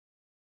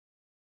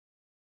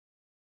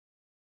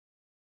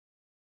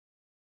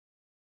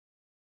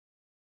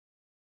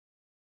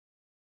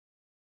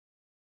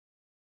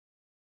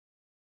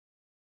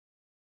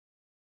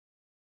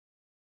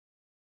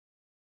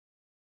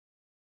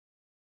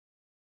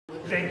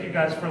Thank you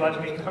guys for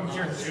letting me come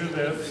here and do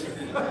this.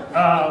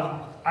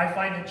 I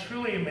find it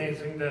truly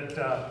amazing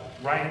that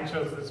Ryan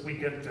chose this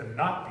weekend to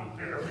not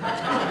be here.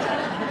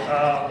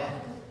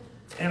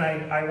 And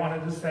I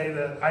wanted to say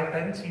that I've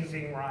been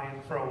teasing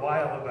Ryan for a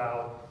while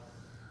about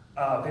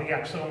that he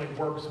actually only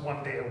works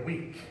one day a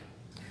week.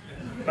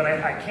 But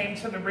I came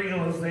to the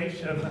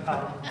realization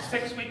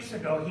 6 weeks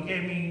ago, he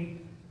gave me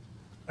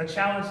a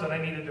challenge that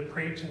I needed to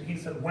preach, and he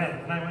said, when?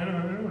 And I went,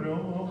 I don't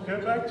know, I'll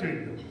get back to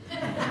you.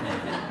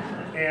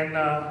 And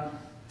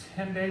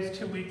 10 days,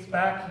 2 weeks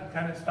back, he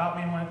kind of stopped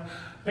me and went,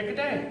 pick a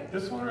day,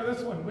 this one or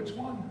this one, which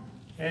one?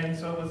 And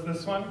so it was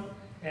this one.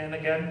 And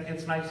again,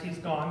 it's nice he's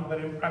gone, but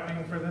in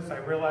prepping for this, I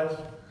realized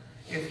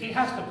if he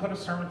has to put a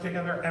sermon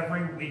together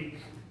every week,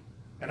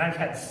 and I've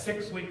had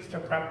 6 weeks to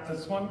prep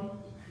this one,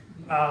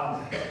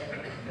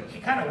 he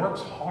kind of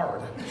works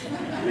hard.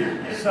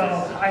 So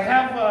I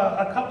have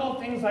a couple of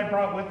things I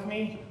brought with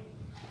me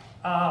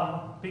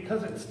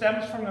because it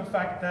stems from the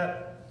fact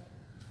that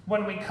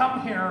when we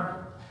come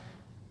here,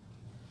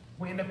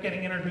 we end up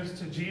getting introduced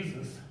to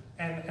Jesus.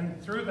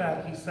 And through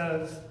that, he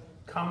says,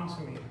 come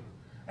to me.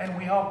 And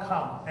we all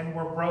come, and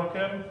we're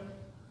broken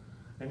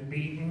and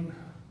beaten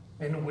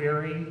and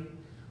weary.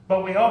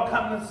 But we all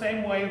come the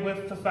same way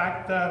with the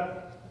fact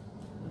that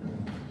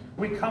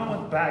we come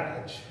with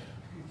baggage.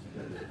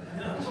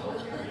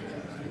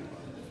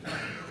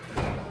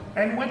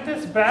 And with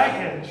this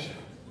baggage,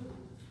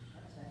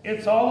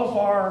 it's all of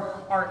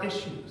our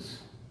issues,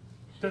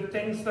 the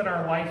things that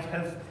our life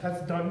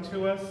has done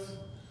to us,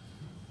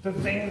 the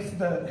things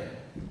that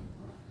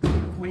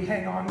we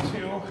hang on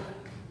to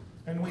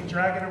and we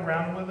drag it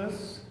around with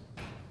us.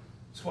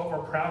 It's what we're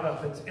proud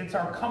of. It's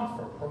our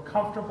comfort. We're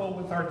comfortable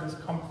with our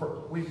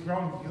discomfort. We've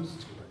grown used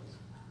to it.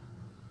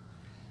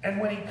 And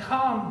when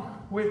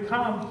we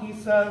come, he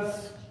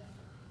says,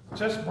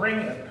 just bring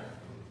it.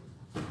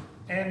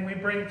 And we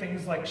bring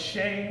things like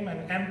shame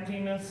and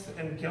emptiness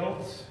and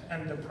guilt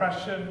and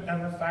depression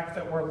and the fact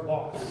that we're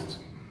lost.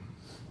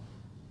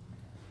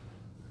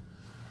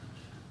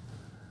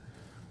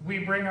 We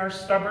bring our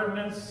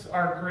stubbornness,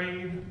 our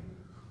greed,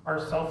 our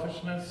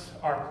selfishness,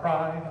 our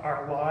pride,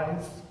 our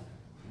lies.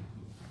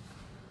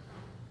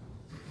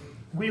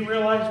 We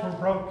realize we're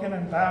broken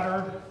and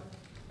battered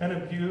and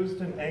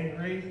abused and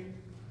angry.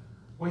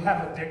 We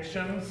have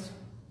addictions.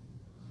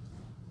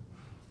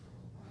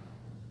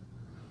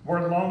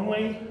 We're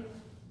lonely.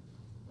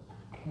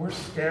 We're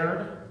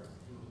scared.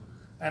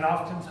 And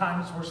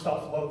oftentimes we're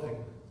self-loathing.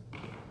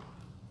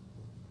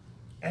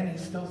 And he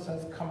still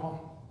says, come on.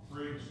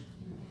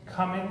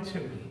 Come into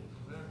me.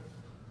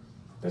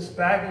 This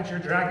baggage you're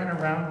dragging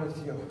around with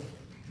you,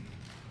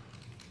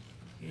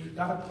 you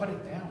got to put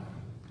it down.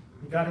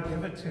 You got to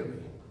give it to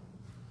me.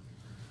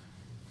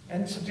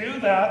 And to do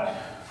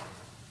that,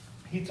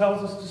 he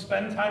tells us to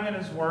spend time in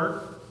his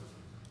word.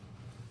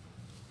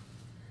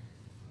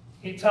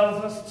 He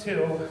tells us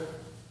to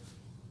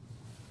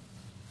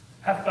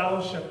have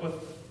fellowship with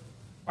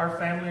our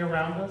family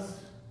around us,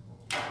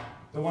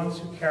 the ones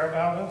who care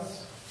about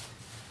us.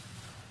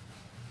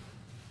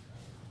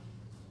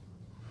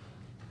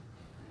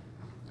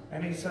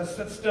 And he says,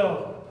 sit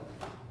still,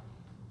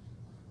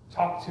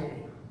 talk to me,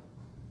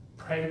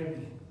 pray to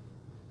me.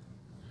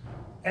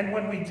 And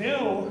when we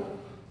do,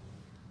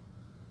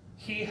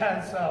 he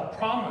has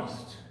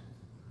promised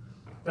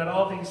that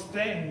all these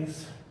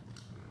things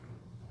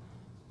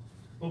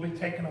will be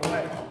taken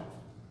away.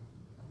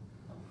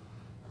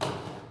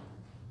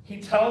 He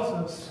tells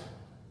us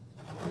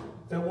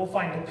that we'll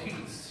find a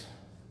peace.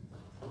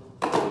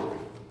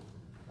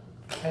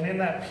 And in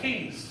that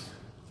peace,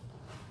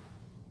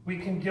 we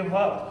can give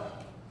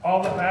up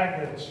all the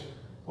baggage.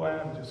 Boy,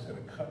 I'm just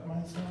going to cut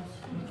myself.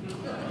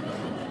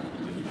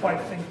 Didn't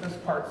quite think this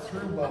part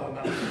through well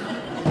enough.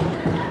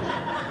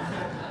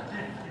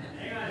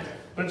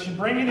 But you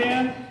bring it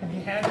in and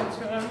you hand it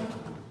to him,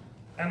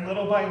 and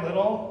little by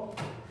little,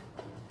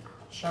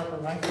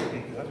 sharper knife would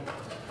be good.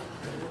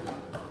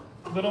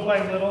 Little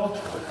by little,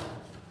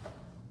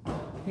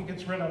 he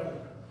gets rid of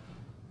it.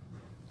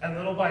 And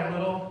little by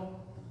little,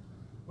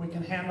 we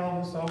can hand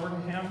all this over to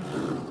him.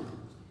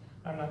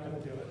 I'm not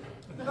going to do it.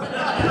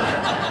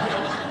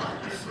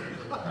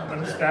 I'm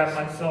going to stab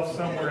myself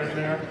somewhere in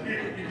there.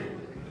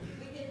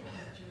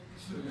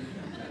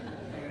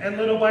 And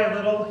little by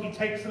little, he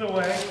takes it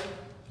away.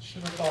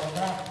 Should have thought of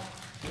that.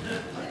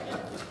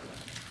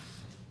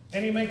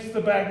 And he makes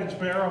the baggage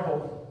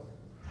bearable.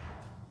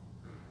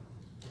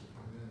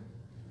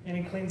 And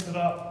he cleans it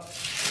up.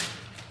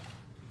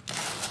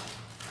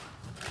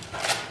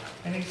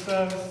 And he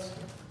says,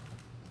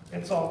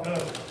 it's all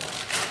good.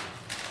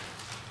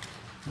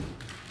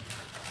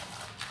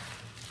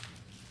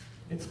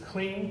 It's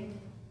clean.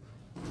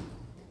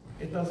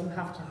 It doesn't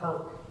have to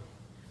hurt.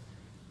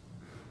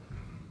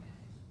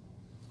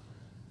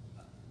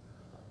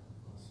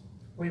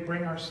 We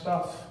bring our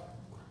stuff.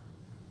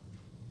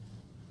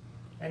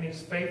 And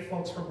he's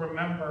faithful to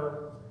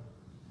remember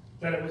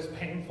that it was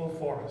painful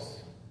for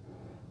us.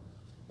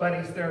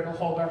 But he's there to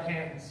hold our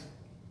hands,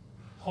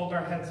 hold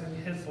our heads in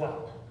his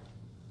lap,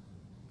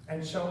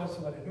 and show us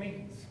what it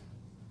means.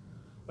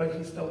 But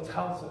he still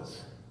tells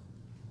us,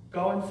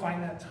 go and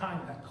find that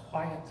time, that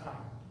quiet time.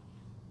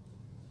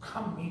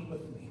 Come meet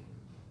with me.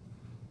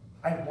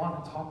 I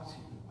want to talk to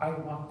you. I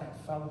want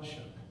that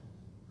fellowship.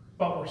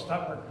 But we're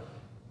stubborn.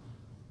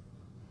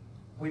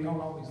 We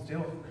don't always do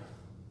it.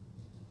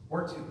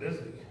 We're too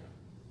busy.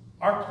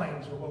 Our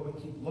plans are what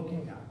we keep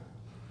looking at.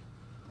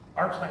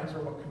 Our plans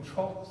are what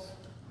controls.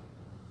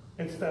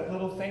 It's that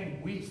little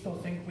thing. We still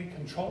think we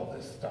control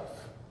this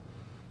stuff.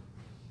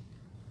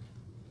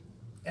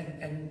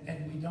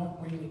 And we don't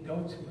really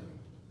go to it.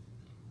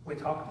 We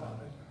talk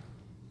about it.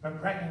 I'm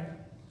praying.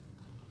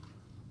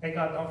 Hey,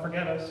 God, don't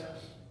forget us.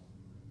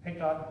 Hey,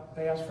 God,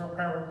 they ask for a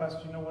prayer request.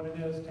 You know what it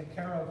is. Take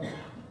care of it.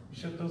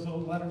 You ship those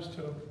little letters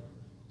to them.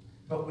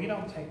 But we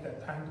don't take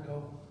that time to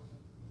go,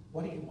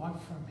 what do you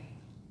want from me?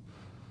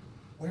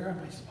 Where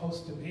am I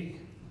supposed to be?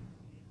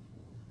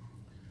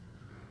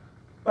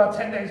 About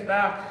 10 days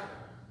back,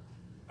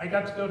 I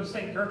got to go to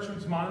St.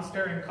 Gertrude's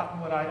Monastery in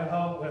Cottonwood,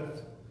 Idaho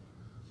with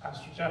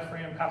Pastor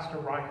Jeffrey and Pastor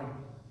Ryan.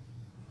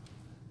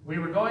 We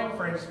were going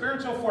for a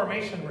spiritual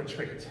formation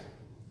retreat.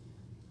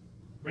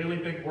 Really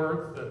big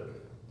words that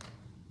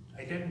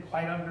I didn't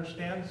quite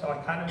understand, so I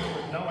kind of knew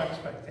with no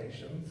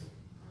expectations.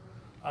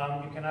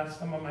 You can ask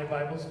some of my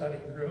Bible study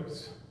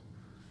groups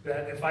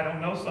that if I don't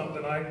know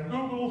something, I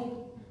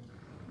Google.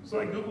 So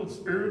I Googled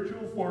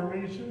spiritual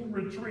formation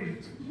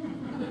retreat.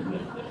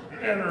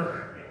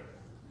 Enter.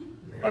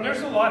 And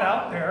there's a lot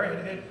out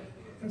there.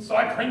 And so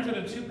I printed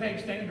a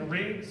 2-page thing to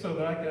read so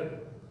that I could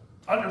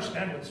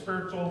understand what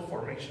spiritual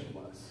formation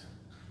was.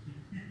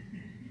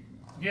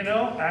 You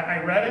know,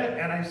 I read it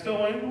and I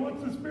still went,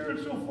 what's a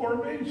spiritual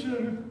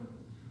formation?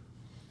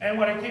 And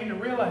what I came to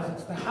realize,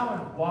 it's the how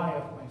and why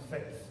of my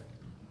faith.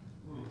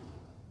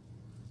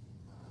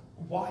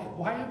 Why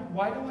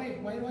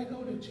do I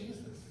go to Jesus?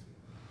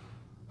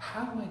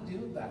 How do I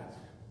do that?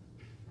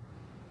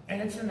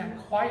 And it's in that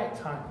quiet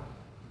time.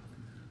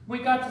 We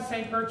got to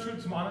St.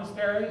 Gertrude's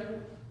Monastery.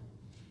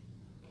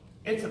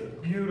 It's a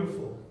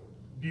beautiful,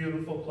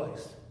 beautiful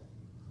place.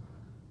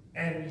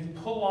 And you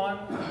pull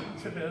on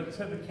to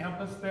the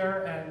campus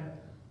there, and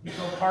you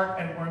go park,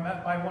 and we're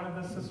met by one of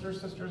the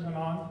sisters and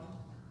on.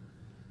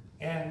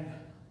 And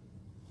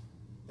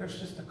there's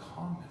just a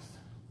calmness.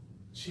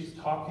 She's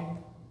talking,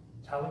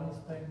 telling us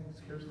things.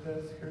 Here's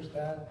this, here's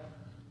that.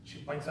 She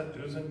points out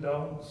do's and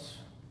don'ts.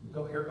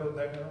 Go here, go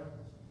there.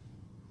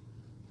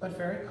 But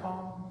very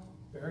calm,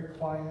 very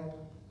quiet.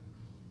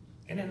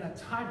 And in that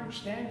time, you're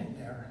standing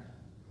there.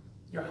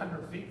 You're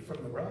 100 feet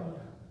from the road,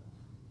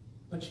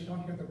 but you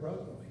don't hear the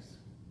road noise.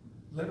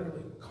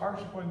 Literally,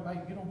 cars are going by,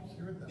 you don't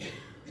hear them.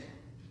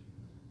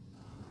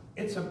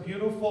 It's a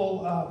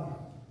beautiful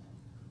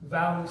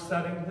valley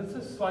setting. This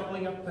is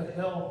slightly up the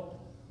hill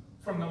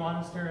from the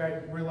monastery.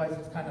 I realize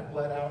it's kind of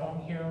bled out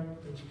on here,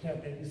 but you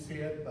can't maybe see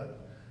it,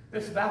 but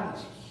this valley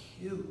is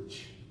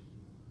huge.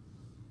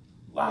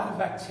 A lot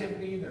of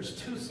activity. There's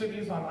 2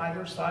 cities on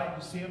either side.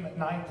 You see them at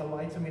night, the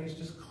lights. I mean, it's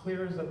just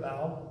clear as a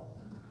bell.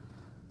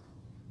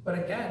 But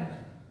again,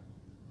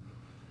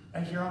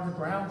 as you're on the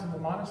grounds of the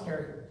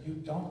monastery, you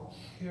don't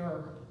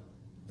hear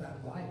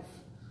that life.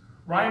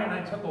 Ryan and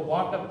I took a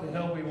walk up the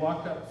hill. We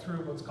walked up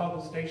through what's called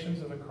the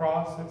Stations of the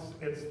Cross.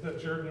 It's the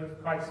journey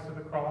of Christ to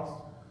the cross.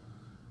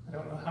 I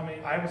don't know how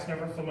many, I was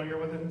never familiar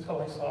with it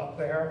until I saw it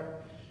there.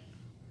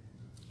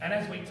 And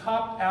as we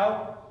topped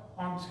out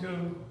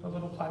onto the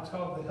little plateau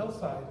of the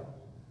hillside,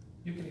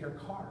 you could hear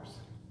cars.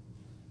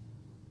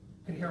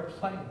 You could hear a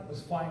plane that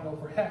was flying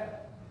overhead.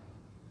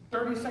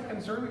 30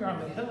 seconds earlier on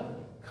the hill,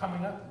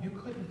 coming up, you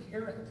couldn't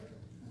hear it.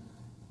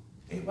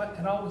 It went,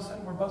 and all of a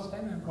sudden we're both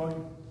standing there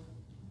going,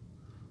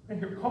 I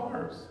hear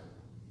cars.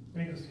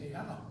 And he goes,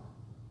 yeah,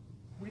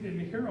 we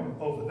didn't hear them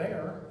over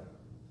there.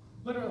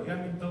 Literally, I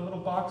mean, the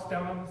little box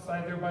down on the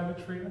side there by the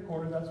tree in the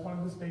corner, that's one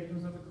of the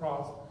Stations of the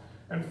Cross.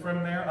 And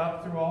from there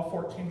up through all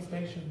 14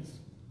 stations,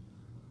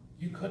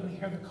 you couldn't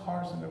hear the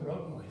cars and the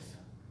road noise.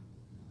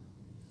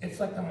 It's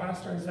like the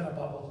monastery's in a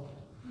bubble,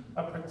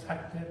 a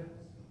protected,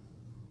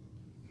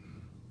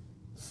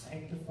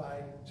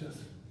 sanctified, just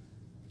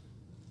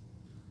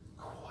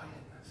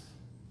quietness.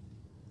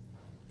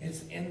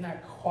 It's in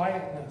that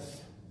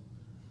quietness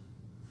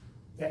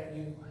that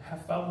you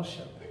have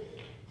fellowship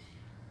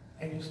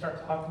and you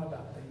start talking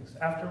about things.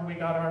 After we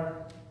got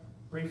our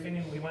briefing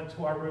and we went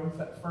to our rooms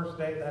that first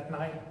day, that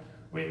night,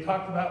 we had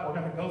talked about we're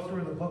going to go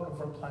through the book of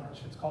Replenish.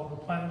 It's called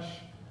Replenish.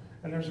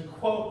 And there's a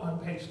quote on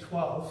page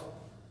 12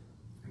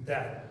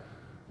 that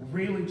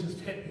really just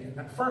hit me. And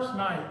that first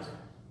night,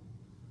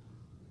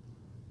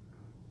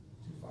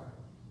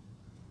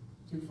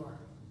 too far.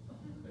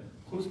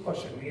 Who's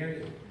pushing me? Are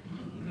you?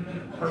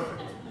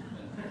 Perfect.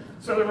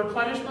 So the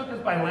Replenish book is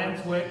by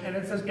Lance Witt, and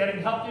it says,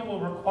 getting healthy will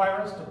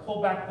require us to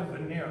pull back the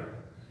veneer.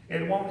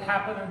 It won't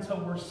happen until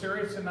we're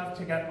serious enough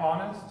to get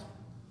honest,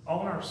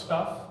 own our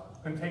stuff,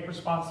 and take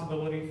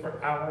responsibility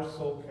for our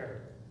soul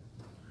care.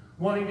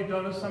 Wanting to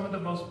go to some of the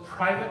most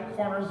private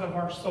corners of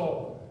our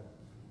soul,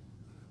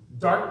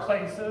 dark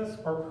places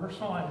where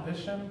personal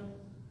ambition,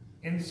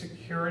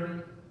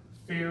 insecurity,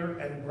 fear,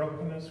 and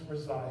brokenness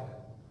reside.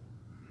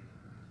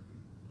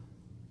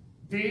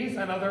 These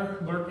and other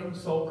lurking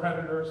soul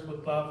predators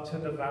would love to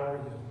devour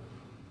you.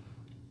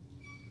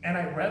 And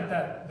I read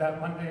that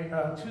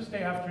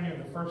Tuesday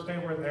afternoon, the first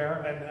day we're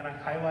there, and I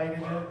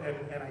highlighted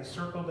it, and I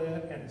circled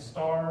it in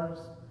stars.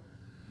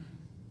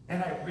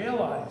 And I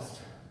realized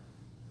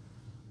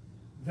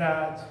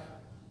that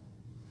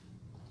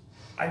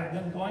I've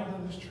been going to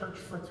this church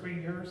for 3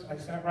 years. I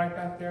sat right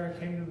back there. I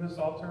came to this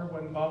altar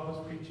when Bob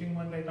was preaching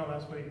one day. Don't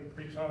ask what he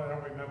preached on, I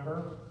don't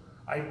remember.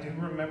 I do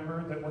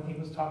remember that when he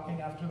was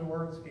talking after the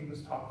words, he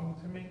was talking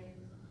to me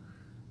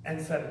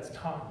and said, it's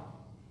time.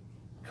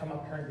 Come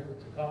up here and give it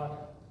to God.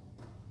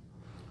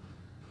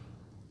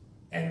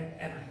 And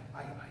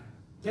I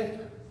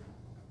did.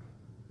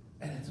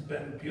 And it's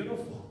been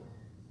beautiful.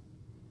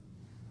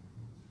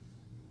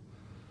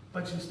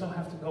 But you still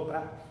have to go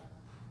back.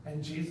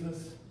 And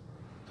Jesus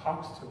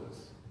talks to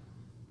us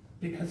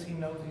because he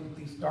knows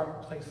these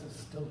dark places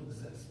still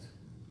exist.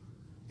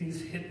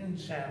 These hidden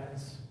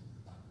gems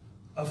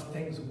of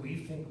things we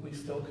think we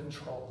still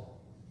control.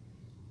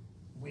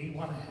 We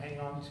want to hang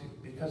on to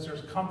because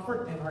there's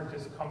comfort in our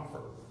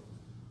discomfort.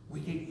 We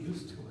get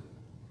used to it.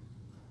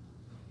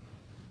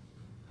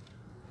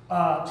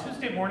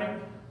 Tuesday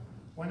morning,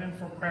 went in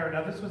for prayer.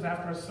 Now this was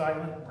after a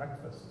silent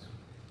breakfast.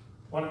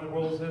 One of the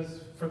rules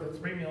is for the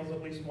 3 meals,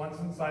 at least once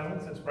in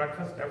silence. It's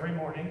breakfast every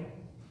morning.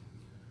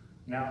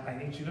 Now, I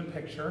need you to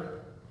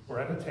picture, we're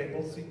at a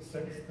table, seat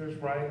 6. There's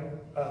Ryan,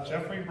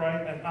 Jeffrey,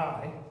 Wright, and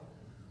I.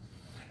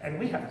 And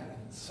we have to eat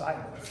in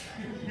silence.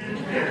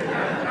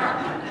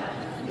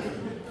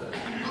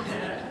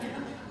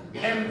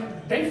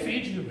 And they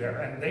feed you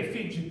there, and they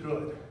feed you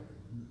good.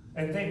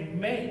 And they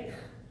make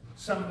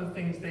some of the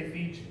things they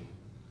feed you.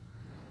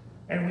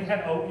 And we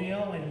had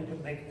oatmeal, and you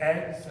could make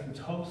eggs and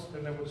toast,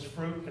 and there was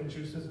fruit and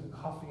juices and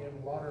coffee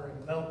and water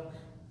and milk.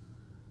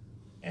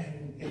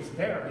 And it's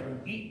there,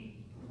 and you eat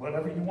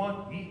whatever you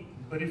want, eat.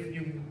 But if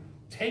you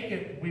take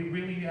it,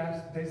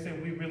 they say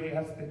we really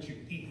ask that you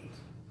eat it.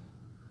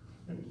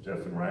 And Jeff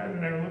and Ryan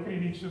and I are looking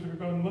at each other,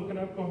 looking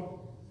up, going,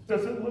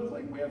 does it look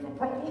like we have a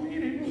problem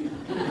eating?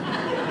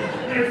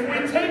 If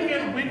we take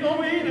it, we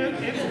go eat it,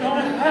 it's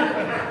going to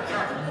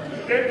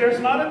happen. There's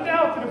not a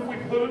doubt that if we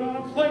put it on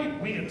a plate,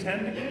 we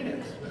intend to eat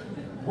it.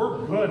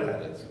 We're good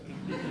at it.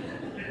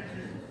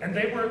 And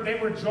they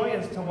were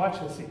joyous to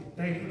watch us eat.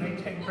 They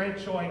take great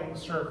joy in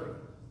serving.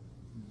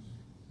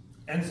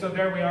 And so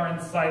there we are in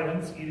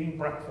silence, eating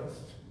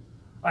breakfast.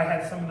 I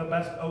had some of the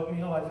best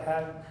oatmeal I've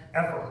had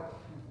ever.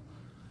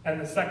 And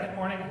the second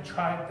morning I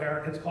tried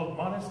there, it's called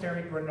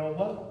Monastery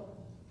Granola.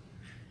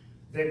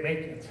 They make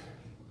it.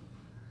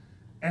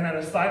 And at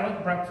a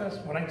silent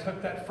breakfast, when I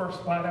took that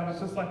first bite, I was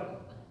just like,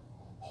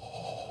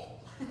 oh,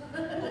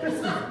 this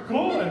is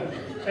good.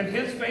 And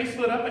his face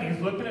lit up and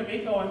he's looking at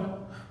me going,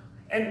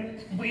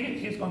 and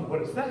he's going,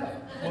 what is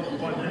that?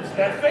 What is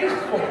that face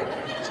for?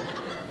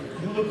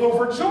 You look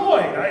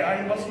overjoyed.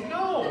 I must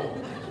know.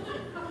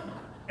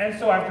 And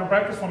so after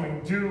breakfast, I'm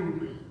like,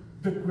 dude,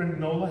 the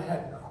granola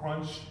had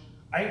crunch.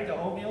 I ate the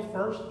oatmeal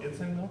first.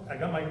 It's in milk. I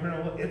got my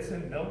granola. It's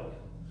in milk.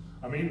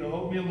 I'm eating the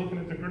oatmeal, looking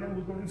at the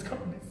granola, going, it's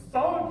going to be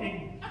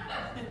soggy.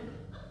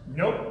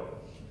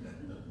 Nope.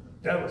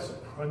 That was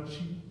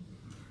crunchy,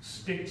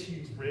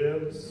 stick-to-you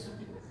ribs.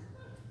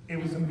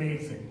 It was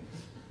amazing.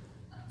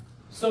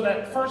 So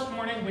that first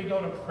morning, we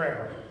go to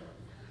prayer.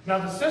 Now,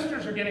 the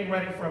sisters are getting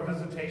ready for a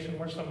visitation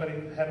where somebody,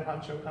 the head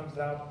honcho, comes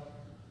out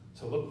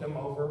to look them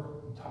over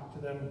and talk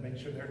to them and make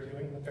sure they're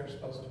doing what they're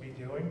supposed to be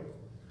doing.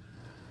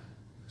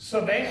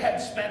 So they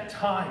had spent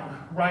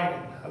time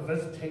writing a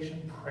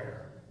visitation prayer.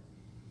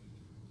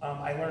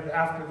 I learned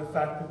after the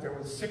fact that there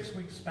was 6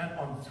 weeks spent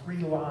on 3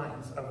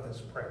 lines of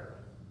this prayer,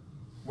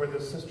 where the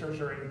sisters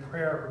are in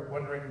prayer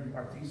wondering,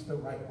 are these the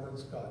right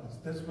words, God? Is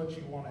this what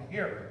you want to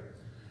hear?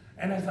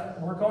 And as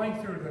we're going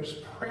through this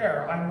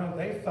prayer, I know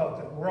they felt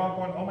it. We're all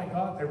going, oh my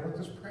God, they wrote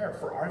this prayer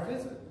for our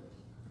visit.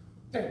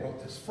 They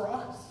wrote this for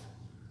us.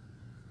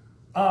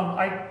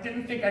 I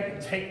didn't think I could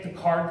take the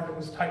card that it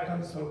was typed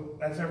on, so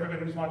as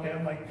everybody was walking in,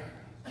 I'm like,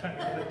 trying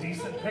to get a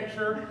decent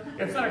picture.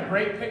 It's not a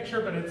great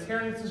picture, but it's here,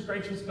 and it says,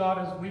 gracious God,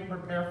 as we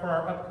prepare for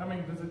our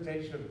upcoming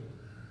visitation,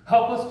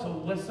 help us to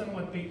listen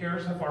with the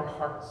ears of our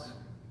hearts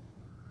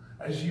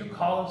as you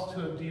call us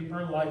to a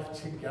deeper life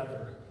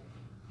together.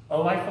 A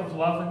life of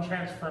love and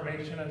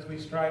transformation as we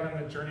stride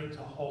on the journey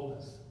to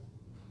wholeness.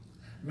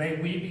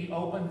 May we be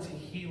open to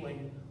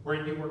healing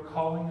where you were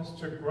calling us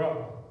to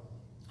grow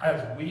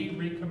as we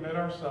recommit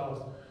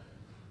ourselves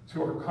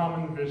to our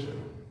common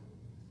vision.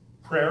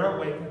 Prayer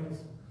awakens,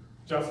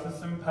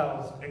 justice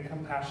impels, and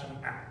compassion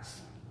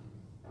acts.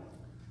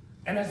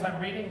 And as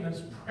I'm reading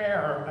this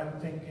prayer, I'm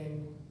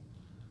thinking,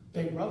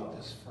 they wrote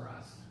this for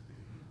us.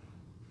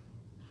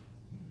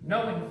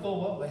 Knowing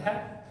full well they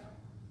hadn't.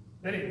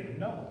 They didn't even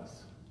know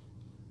us.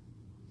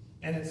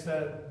 And it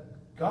said,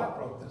 God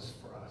wrote this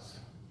for us.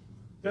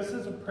 This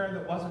is a prayer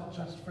that wasn't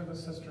just for the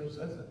sisters,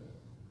 is it?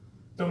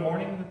 The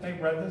morning that they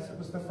read this, it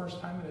was the first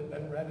time it had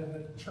been read in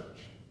the church.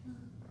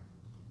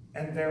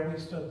 And there we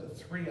stood, the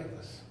 3 of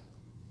us,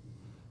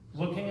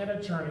 looking at a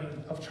journey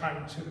of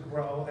trying to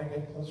grow and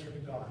get closer to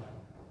God.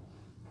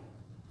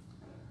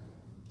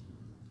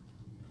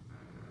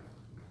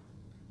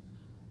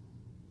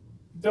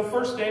 The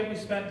first day we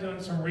spent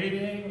doing some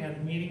reading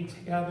and meeting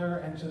together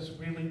and just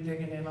really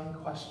digging in on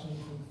questions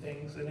and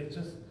things. And it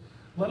just,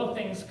 little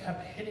things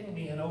kept hitting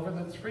me. And over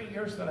the 3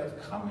 years that I've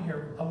come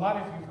here, a lot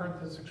of you have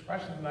heard this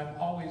expression, and I'm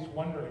always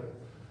wondering,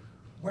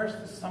 where's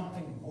the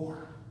something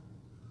more?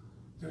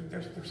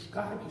 There's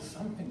got to be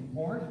something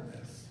more to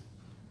this.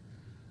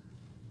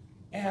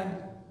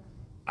 And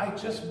I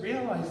just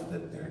realized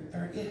that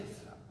there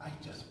is. I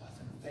just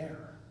wasn't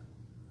there.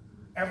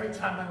 Every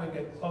time I would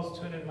get close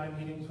to it in my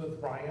meetings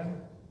with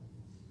Ryan,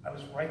 I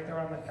was right there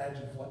on the edge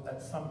of what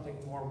that something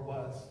more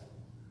was.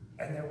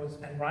 And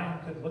Ryan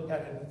could look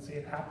at it and see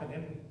it happen.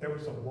 And there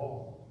was a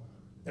wall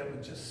that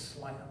would just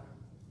slam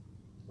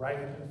right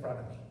in front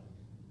of me.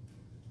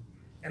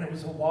 And it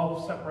was a wall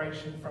of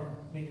separation from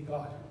me to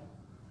God.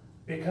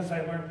 Because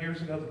I learned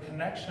years ago the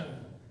connection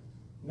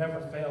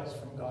never fails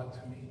from God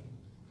to me.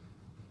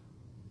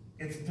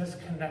 It's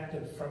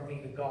disconnected from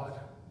me to God.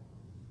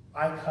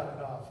 I cut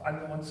it off. I'm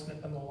the one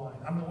snipping the line.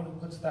 I'm the one who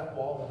puts that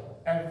wall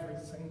up every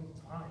single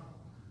time.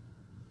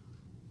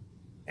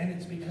 And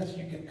it's because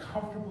you get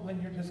comfortable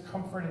in your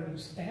discomfort and you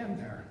stand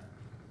there.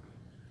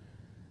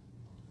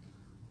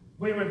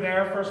 We were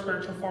there for a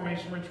spiritual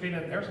formation retreat,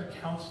 and there's a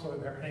counselor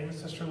there. Her name is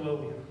Sister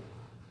Lillian.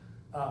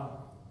 I don't know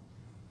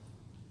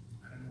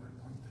where to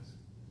point this.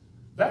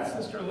 That's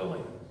Sister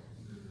Lillian.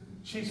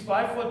 She's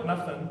 5 foot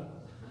nothing,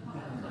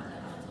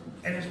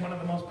 and is one of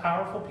the most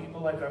powerful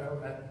people I've ever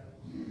met.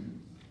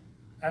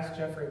 Ask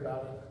Jeffrey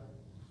about it.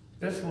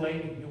 This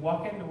lady, you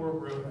walk into her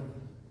room and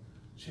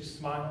she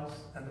smiles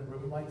and the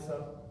room lights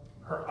up.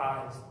 Her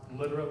eyes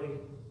literally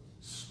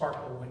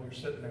sparkle when you're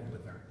sitting there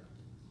with her.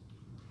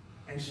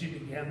 And she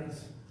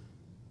begins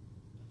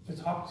to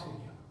talk to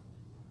you.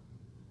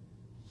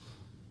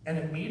 And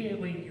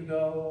immediately you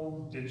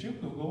go, did you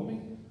Google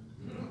me?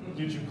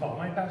 Did you call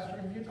my pastor?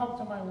 Have you talked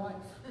to my wife?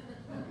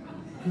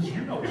 Because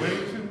you know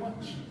way too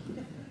much.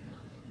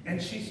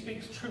 And she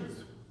speaks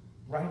truth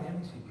right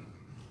into you.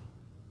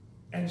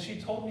 And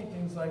she told me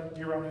things like,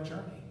 you're on a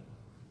journey,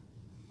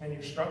 and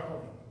you're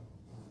struggling.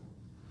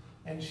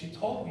 And she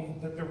told me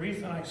that the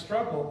reason I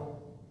struggle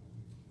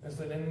is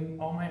that in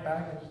all my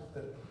baggage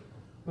that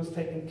was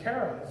taken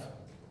care of,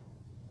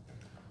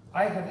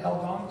 I had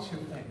held on to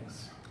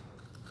things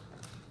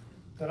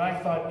that I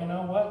thought, you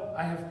know what,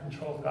 I have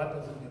control. God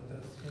doesn't get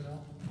this, you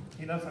know.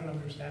 He doesn't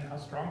understand how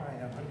strong I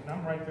am. I mean,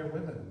 I'm right there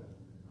with him.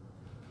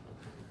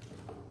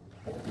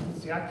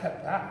 See, I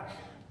kept back.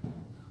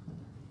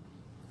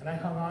 And I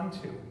hung on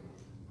to.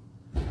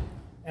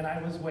 And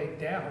I was weighed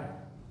down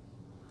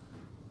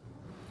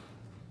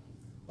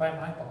by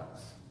my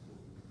box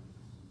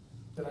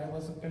that I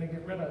wasn't going to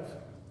get rid of.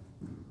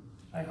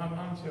 I hung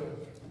on to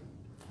it.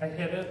 I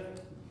hid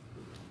it.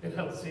 It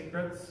held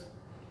secrets.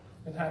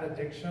 It had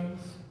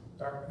addictions,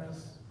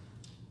 darkness.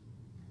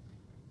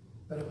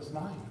 But it was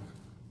mine.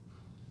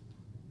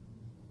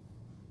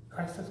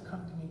 Christ has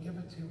come to me, give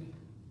it to me.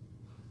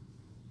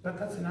 But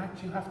that's an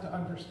act you have to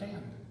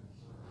understand.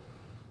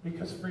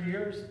 Because for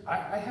years,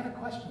 I had a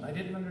question. I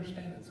didn't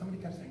understand it.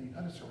 Somebody kept saying, you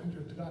got to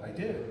surrender it to God. I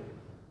did.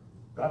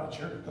 God, it's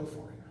yours. Go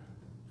for it.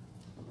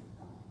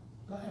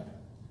 Go ahead.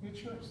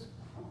 It's yours.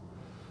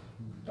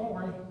 Don't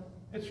worry.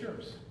 It's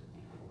yours.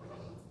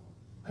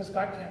 Because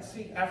God can't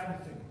see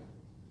everything.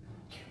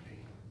 Can't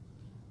be.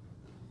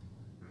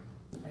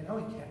 I know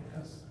he can't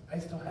because I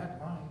still had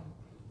mine.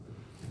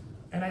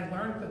 And I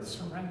learned that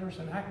surrender is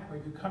an act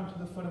where you come to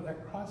the foot of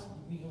that cross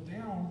and kneel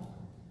down.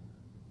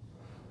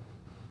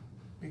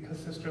 Because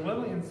Sister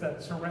Lillian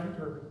said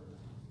surrender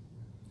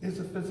is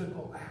a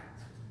physical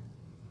act.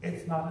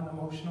 It's not an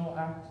emotional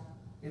act.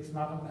 It's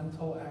not a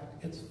mental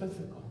act. It's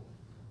physical.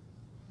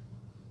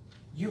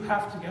 You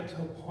have to get to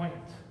a point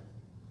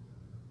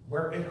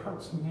where it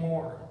hurts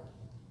more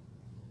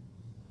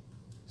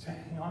to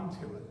hang on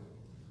to it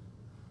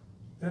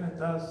than it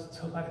does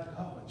to let it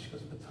go. And she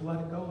goes, but to let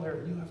it go,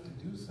 Larry, you have to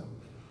do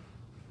something.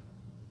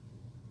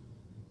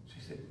 She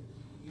said,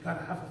 you got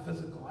to have a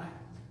physical act.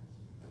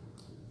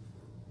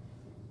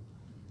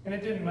 And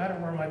it didn't matter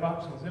where my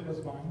box was. It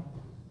was mine.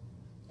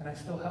 And I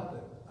still held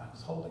it. I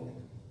was holding it.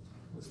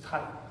 It was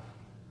tight.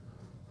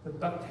 The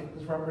duct tape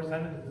was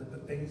representative that the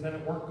things in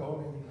it weren't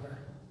going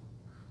anywhere.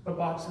 The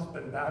box has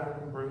been battered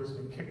and bruised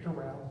and kicked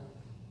around.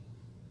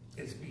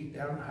 It's beat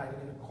down, hiding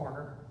in a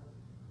corner.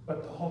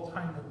 But the whole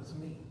time it was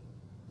me.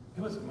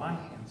 It was my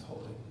hands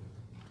holding it.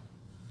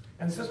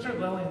 And Sister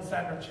Lillian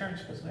sat in her chair and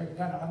she goes, Larry, you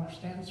got to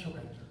understand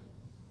surrender.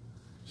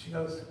 She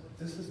goes,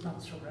 this is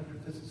not surrender.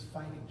 This is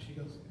fighting. She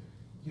goes,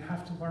 you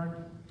have to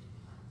learn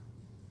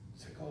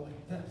to go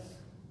like this.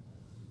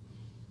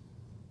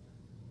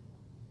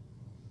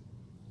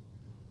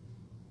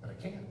 But I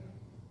can't.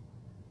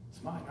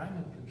 It's mine. I'm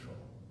in control.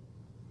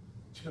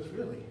 She goes,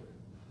 really?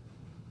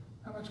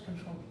 How much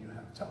control do you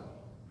have? Tell me.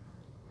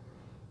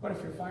 What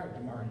if you're fired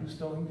tomorrow? Are you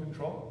still in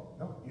control?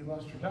 No, you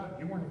lost your job.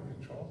 You weren't in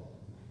control.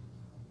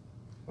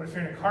 What if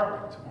you're in a car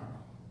wreck tomorrow?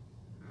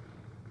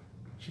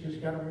 She goes, you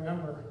got to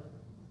remember,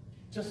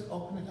 just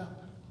open it up.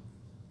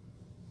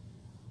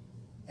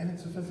 And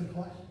it's a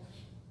physical act.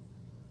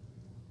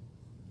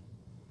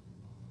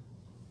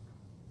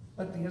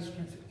 But the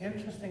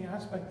interesting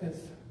aspect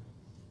is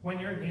when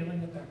you're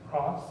kneeling at that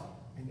cross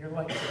and you're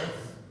like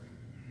this,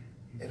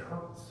 it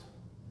hurts.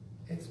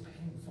 It's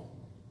painful.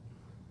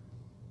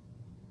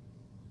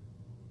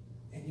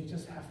 And you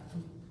just have to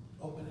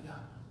open it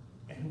up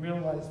and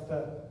realize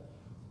that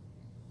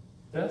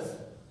this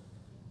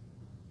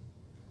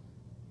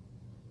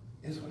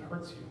is what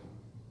hurts you.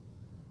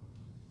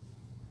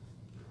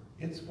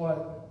 It's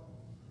what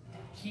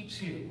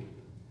keeps you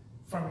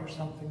from your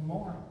something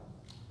more.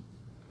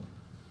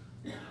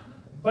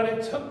 But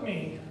it took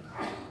me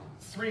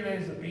 3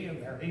 days of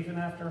being there, even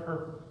after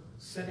her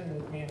sitting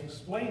with me and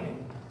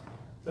explaining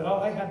that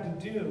all I had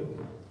to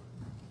do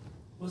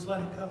was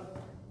let it go.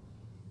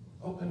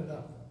 Open it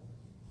up.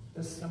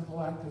 This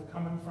simple act of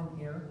coming from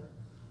here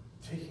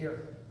to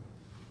here.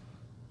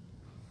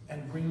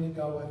 And really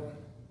going,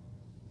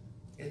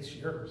 it's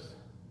yours.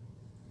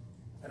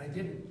 And I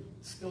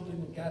still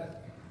didn't get it.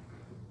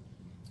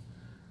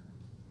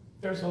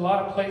 There's a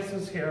lot of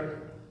places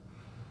here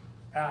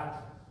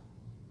at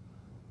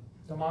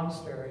the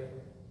monastery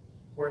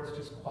where it's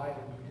just quiet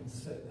and you can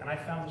sit. And I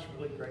found this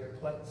really great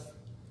place.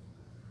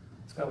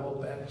 It's got a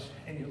little bench,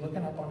 and you're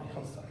looking up on a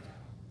hillside.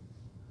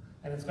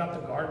 And it's got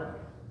the garden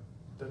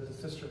that the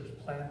sisters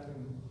plant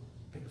and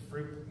pick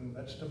fruit and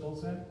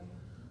vegetables in.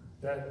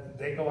 That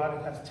they go out,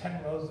 it has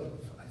 10 rows of,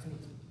 I think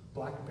it's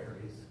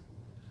blackberries.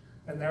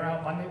 And they're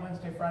out Monday,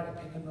 Wednesday, Friday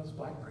picking those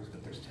blackberries,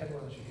 but there's 10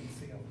 rows, you can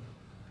see them.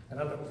 And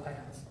other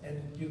plants.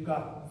 And you've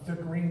got the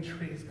green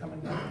trees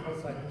coming down the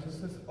hillside. And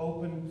just this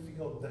open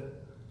field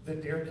that the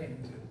deer came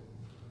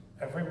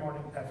to every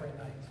morning, every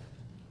night.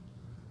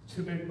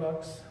 2 big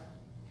bucks,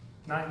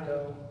 9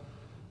 doe,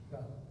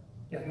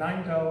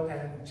 9 doe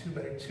and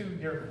 2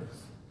 deer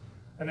moose.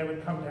 And they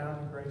would come down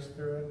and graze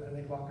through it, and then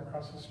they'd walk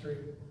across the street.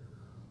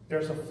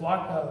 There's a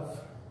flock of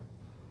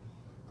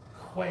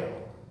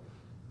quail,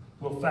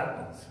 little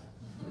fat ones.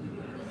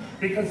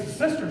 Because the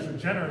sisters are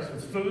generous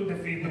with food to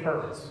feed the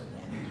birds.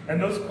 And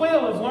those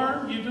quail have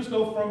learned you just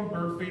go from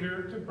bird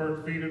feeder to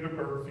bird feeder to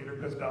bird feeder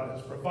because God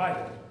has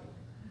provided.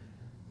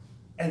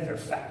 And they're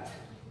fat.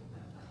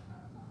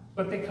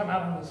 But they come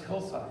out on this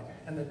hillside,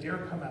 and the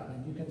deer come out,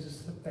 and you can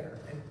just sit there,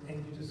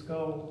 and you just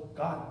go,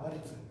 God, what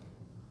is it?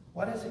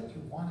 What is it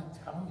you want to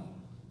tell me?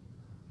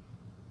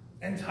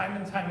 And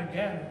time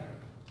again,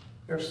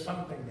 there's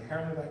something. The hair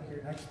on the back of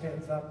your neck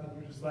stands up,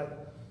 and you're just like,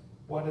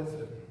 what is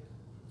it?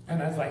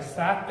 And as I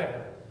sat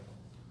there,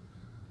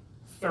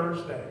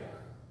 Thursday,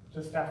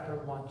 just after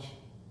lunch,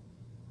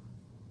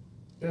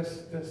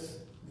 this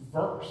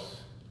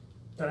verse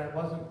that I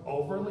wasn't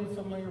overly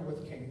familiar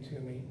with came to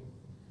me,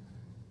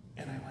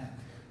 and I went,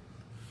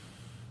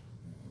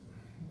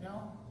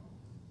 no,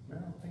 I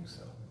don't think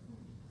so.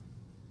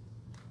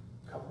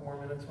 A couple more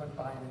minutes went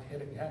by, and it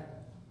hit again.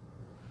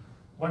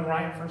 When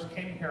Ryan first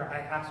came here, I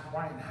asked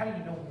Ryan, how do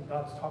you know when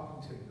God's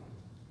talking to you?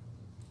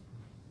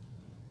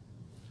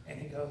 And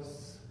he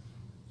goes,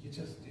 you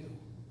just do.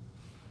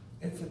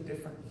 It's a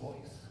different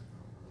voice.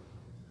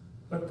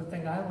 But the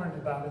thing I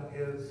learned about it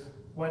is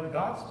when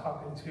God's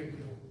talking to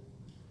you,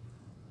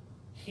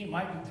 he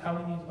might be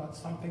telling you about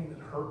something that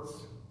hurts,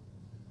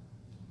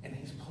 and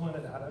he's pulling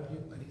it out of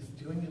you, but he's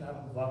doing it out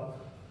of love,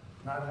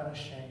 not out of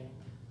shame,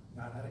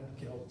 not out of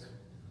guilt,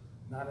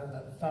 not out of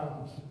that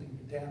thumb keeping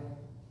you down.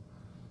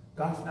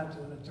 God's not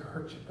doing it to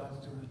hurt you.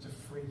 God's doing it to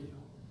free you.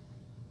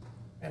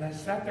 And I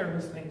sat there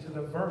listening to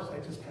the verse. I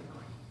just kept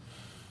going,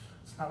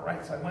 it's not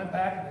right. So I went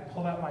back and I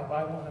pulled out my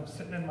Bible, and I'm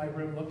sitting in my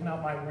room, looking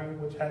out my room,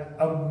 which had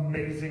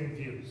amazing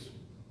views.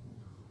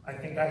 I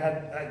think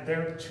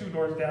they're 2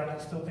 doors down. I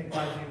still think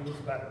my view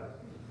was better.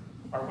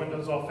 Our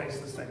windows all face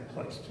the same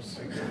place, just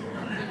so you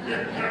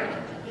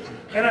know.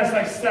 And as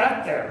I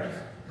sat there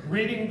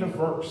reading the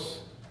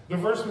verse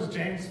was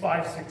James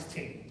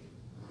 5:16.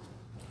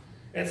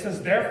 It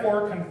says,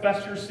 therefore,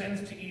 confess your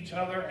sins to each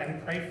other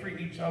and pray for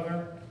each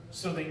other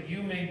so that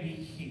you may be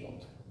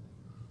healed.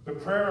 The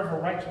prayer of a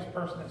righteous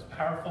person is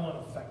powerful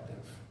and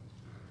effective.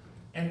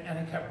 And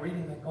I kept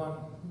reading that going,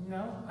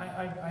 no,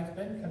 I've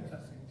been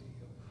confessing to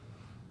you.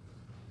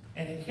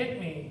 And it hit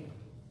me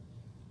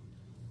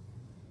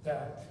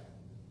that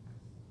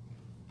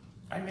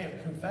I may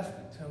have confessed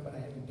it to him, but I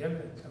hadn't given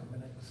it to him,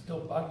 and it was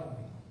still bugging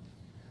me.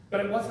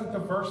 But it wasn't the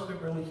verse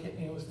that really hit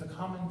me, it was the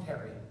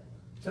commentary.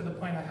 To the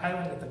point I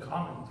highlighted the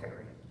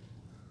commentary.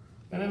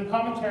 And in the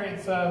commentary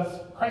it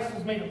says, Christ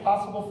has made it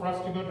possible for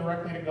us to go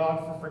directly to God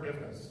for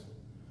forgiveness.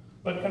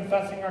 But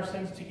confessing our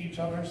sins to each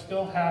other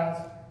still has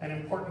an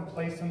important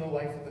place in the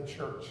life of the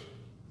church.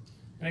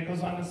 And it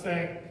goes on to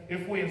say,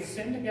 if we have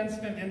sinned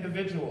against an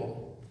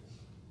individual,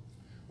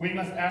 we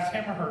must ask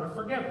him or her to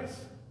forgive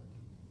us.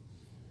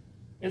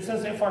 It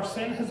says, if our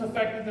sin has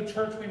affected the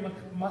church, we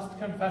must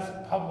confess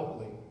it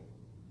publicly.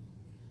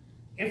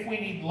 If we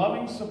need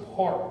loving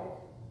support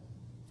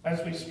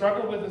as we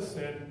struggle with a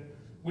sin,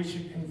 we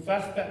should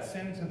confess that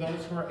sin to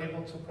those who are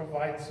able to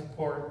provide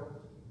support.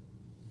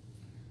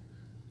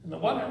 And the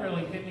one that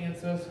really hit me, it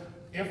says,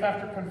 if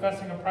after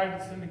confessing a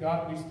private sin to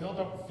God, we still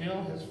don't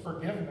feel his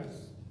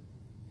forgiveness,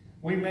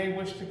 we may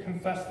wish to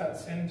confess that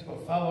sin to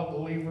a fellow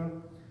believer,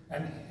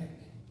 and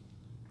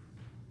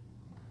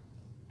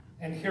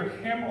and hear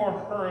him or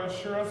her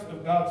assure us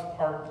of God's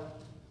pardon.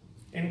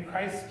 In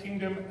Christ's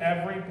kingdom,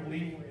 every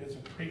believer is a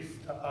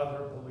priest to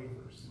other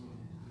believers.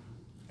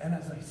 And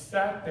as I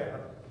sat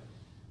there,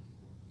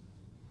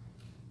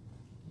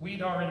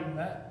 we'd already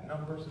met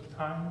numbers of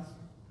times,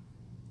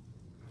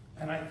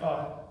 and I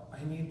thought,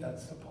 I need that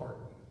support.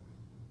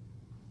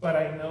 But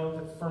I know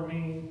that for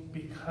me,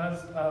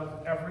 because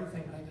of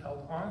everything I'd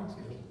held on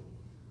to,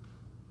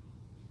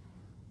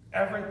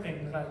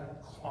 everything that I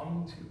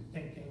clung to,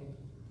 thinking,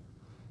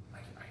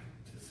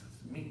 this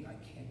is me, I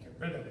can't get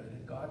rid of it,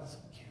 and God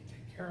can't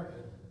take care of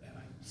it, and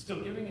I'm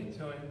still giving it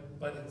to him,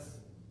 but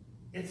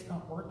it's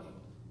not working.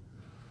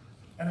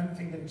 And I'm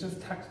thinking,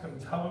 just text him,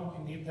 tell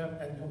him you need them,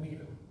 and you'll meet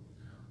him.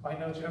 I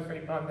know Jeffrey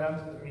had gone down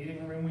to the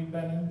meeting room we'd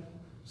been in,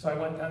 so I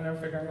went down there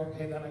figuring,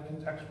 okay, then I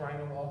can text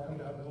Ryan and we'll all come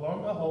down. But lo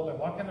and behold, I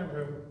walk in the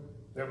room,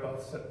 they're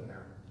both sitting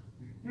there.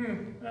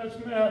 That's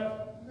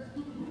Matt.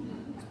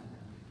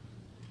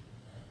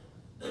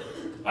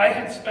 I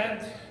had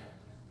spent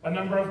a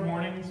number of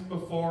mornings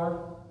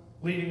before,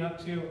 leading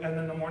up to, and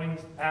then the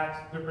mornings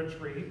at the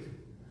retreat,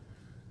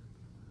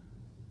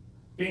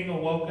 being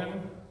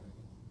awoken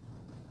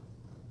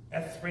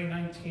at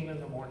 3:19 in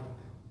the morning.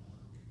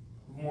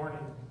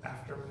 Morning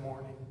after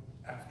morning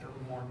after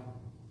morning.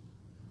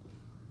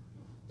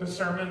 The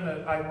sermon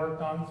that I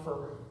worked on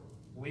for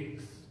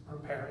weeks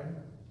preparing,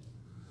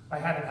 I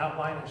had an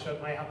outline. I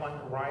showed my outline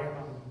to Ryan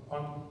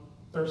on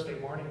Thursday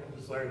morning. He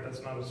was, Larry,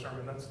 that's not a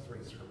sermon, that's 3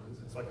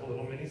 sermons. It's like a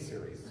little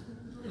mini-series.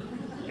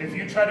 If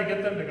you try to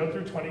get them to go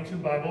through 22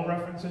 Bible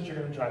references, you're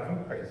going to drive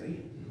them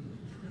crazy.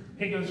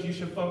 He goes, you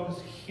should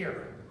focus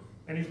here.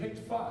 And he picked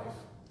 5.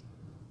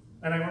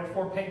 And I wrote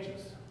 4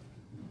 pages.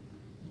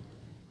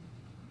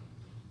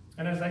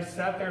 And as I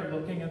sat there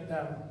looking at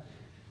them,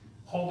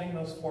 holding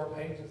those 4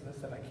 pages, I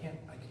said, I can't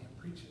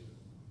preach it.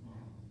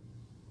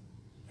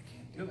 I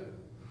can't do it.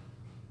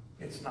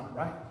 It's not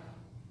right.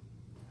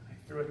 And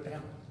I threw it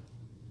down.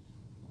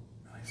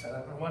 And I said, I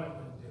don't know what I'm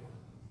going to do.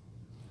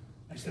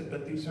 I said,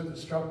 but these are the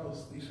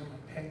struggles. These are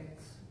my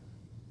pains.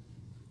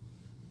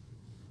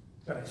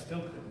 But I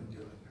still couldn't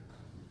do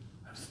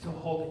it. I was still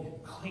holding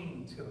it,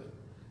 clinging to it.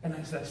 And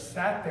as I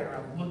sat there,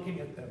 I'm looking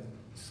at them,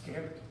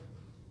 scared,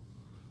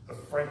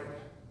 afraid.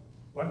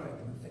 What are they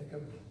going to think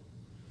of me?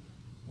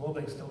 Will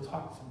they still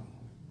talk to me?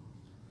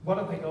 What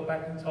if they go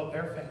back and tell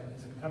their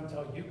families and come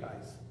tell you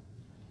guys?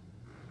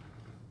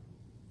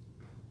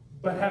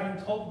 But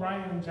having told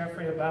Ryan and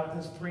Jeffrey about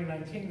this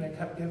 3:19, they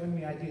kept giving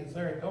me ideas.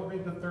 Larry, go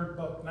read the 3rd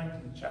book,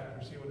 19th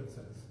chapter, see what it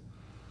says.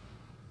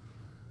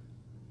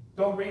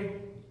 Go read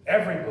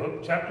every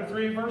book, chapter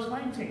 3, verse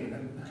 19.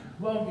 And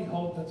lo and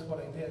behold, that's what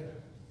I did.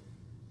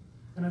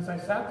 And as I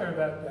sat there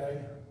that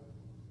day,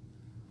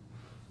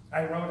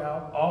 I wrote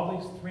out all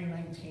these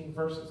 3:19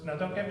 verses. Now,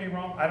 don't get me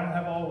wrong, I don't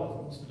have all of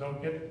them,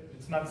 so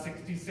it's not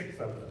 66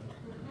 of them.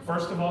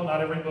 First of all,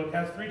 not every book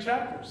has 3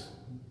 chapters.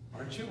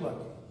 Aren't you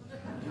lucky?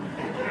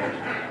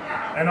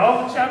 And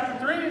all the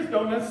chapter 3s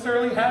don't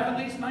necessarily have at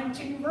least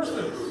 19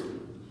 verses.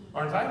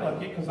 Aren't I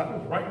lucky? Because I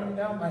was writing them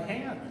down by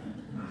hand.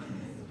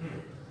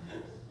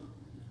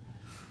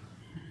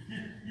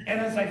 And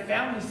as I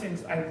found these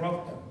things, I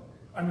wrote them.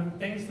 I mean,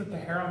 things that the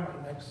hair on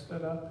my neck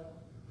stood up,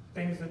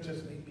 things that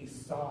just made me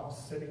sob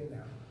sitting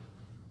there.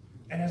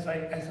 And as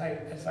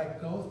I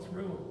go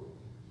through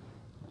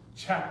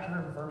chapter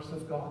and verse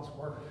of God's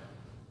Word,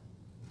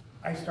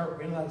 I start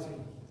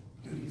realizing,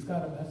 dude, he's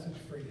got a message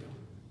for you.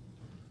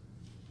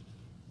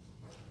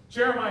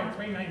 Jeremiah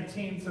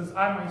 3:19 says,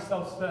 I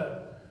myself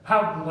said,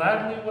 how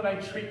gladly would I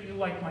treat you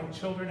like my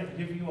children and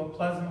give you a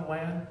pleasant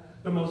land,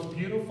 the most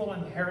beautiful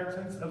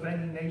inheritance of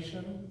any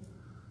nation.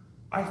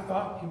 I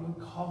thought you would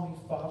call me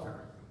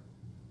Father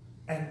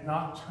and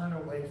not turn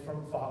away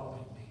from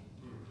following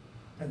me.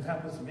 And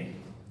that was me.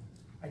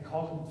 I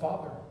called him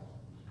Father.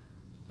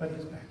 But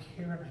he's back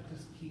here and I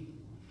just keep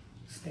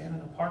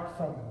standing apart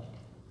from him.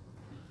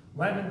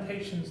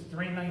 Lamentations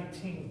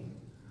 3:19.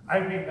 I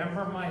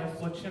remember my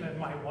affliction and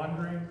my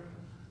wandering,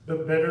 the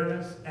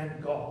bitterness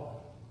and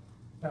gall.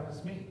 That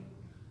was me.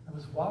 I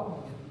was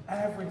wallowing in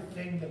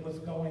everything that was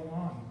going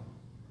on.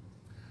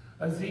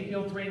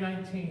 Ezekiel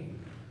 3:19.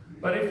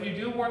 But if you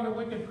do warn the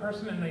wicked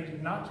person and they do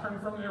not turn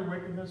from their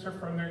wickedness or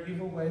from their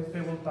evil ways,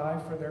 they will die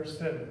for their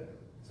sin.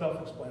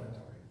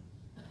 Self-explanatory.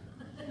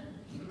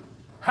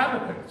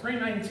 Habakkuk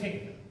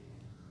 3:19.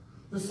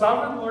 The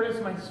sovereign Lord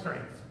is my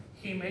strength.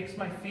 He makes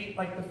my feet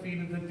like the feet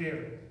of the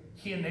deer.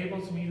 He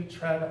enables me to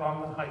tread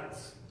on the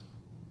heights.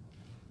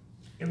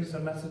 It was a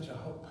message of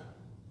hope.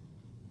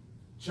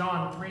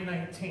 John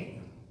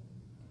 3:19.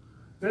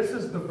 This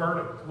is the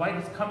verdict. Light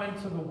has come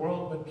into the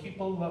world, but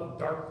people love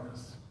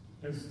darkness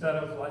instead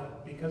of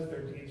light because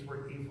their deeds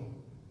were evil.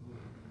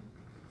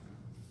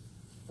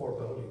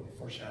 Foreboding,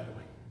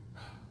 foreshadowing,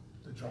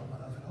 the drama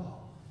of it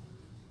all.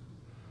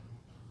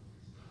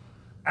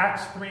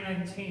 Acts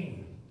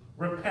 3:19.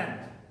 Repent,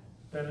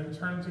 then and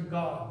turn to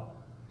God,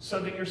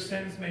 so that your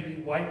sins may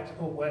be wiped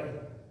away,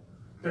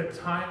 that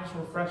times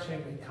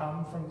refreshing may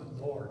come from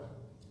the Lord.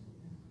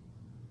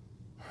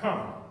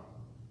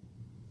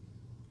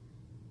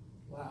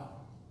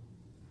 Wow.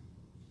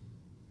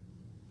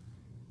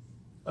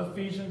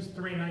 Ephesians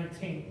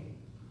 3:19.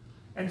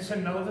 And to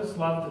know this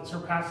love that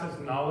surpasses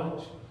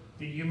knowledge,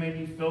 that you may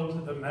be filled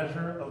to the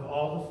measure of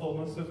all the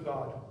fullness of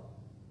God.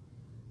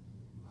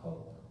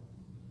 Hope.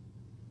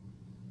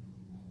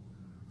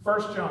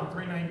 1 John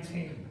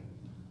 3:19.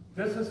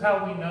 This is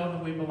how we know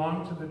that we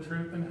belong to the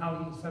truth and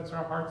how he sets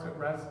our hearts at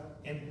rest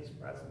in his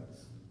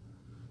presence.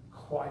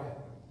 Quiet,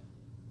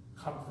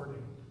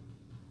 comforting.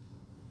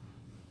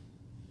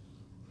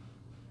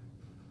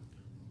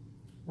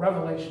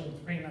 Revelation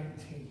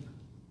 3:19.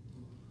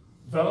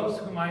 Those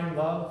whom I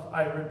love,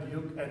 I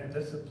rebuke and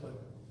discipline.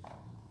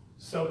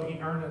 So be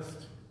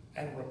earnest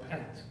and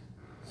repent.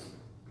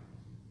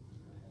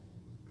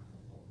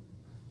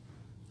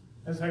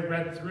 As I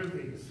read through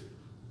these,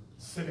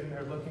 sitting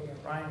there looking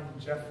at Ryan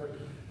and Jeffrey,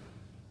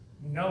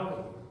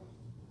 knowing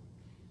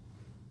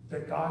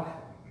that God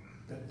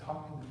had been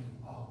talking to me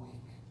all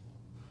week,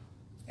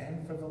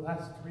 and for the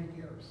last 3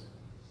 years,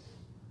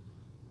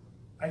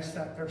 I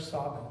sat there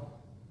sobbing.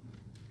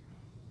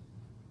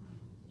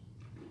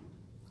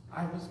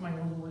 I was my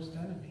own worst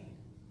enemy.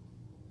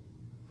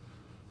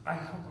 I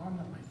held on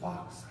to my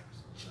box. I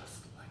was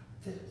just like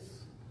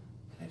this.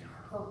 And it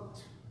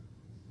hurt.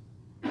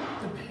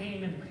 The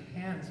pain in my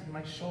hands and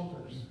my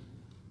shoulders.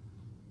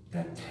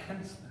 That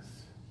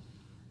tenseness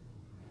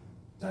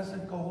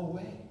doesn't go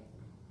away.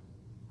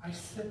 I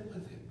sit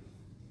with it.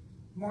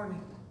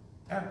 Morning,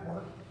 at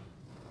work,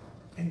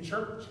 in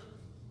church.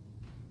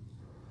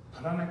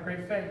 Put on a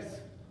great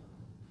face.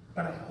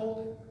 But I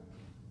hold it.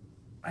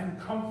 I'm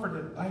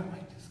comforted by my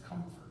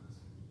discomforts.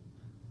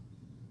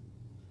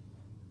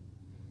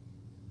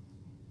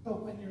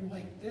 But when you're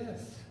like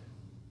this,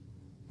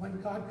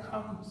 when God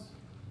comes,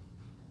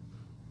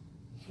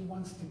 he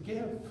wants to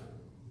give.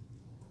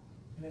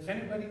 And if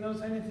anybody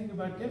knows anything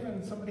about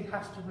giving, somebody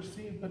has to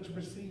receive, but to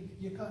receive,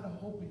 you got to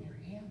open your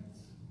hands.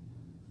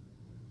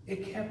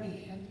 It can't be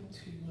handed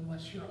to you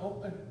unless you're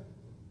open.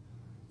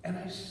 And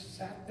I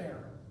sat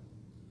there.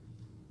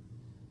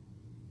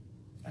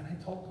 And I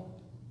told him.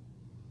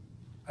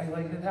 I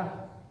laid it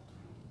out.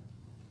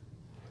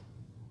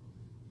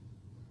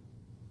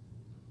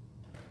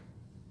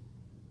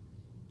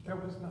 There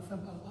was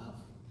nothing but love.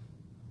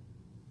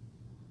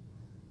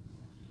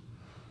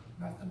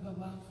 Nothing but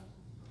love.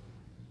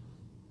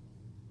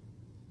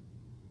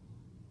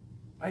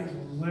 I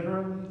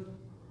literally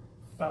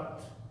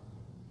felt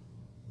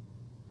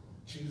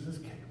Jesus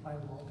kick my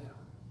wall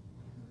down.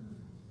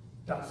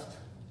 Dust.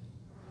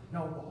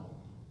 No wall.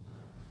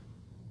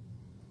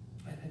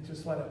 And it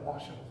just let it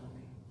wash over me.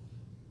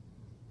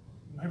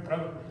 My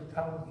brother would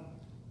tell me,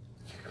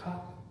 you got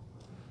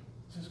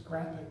it. Just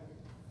grab it.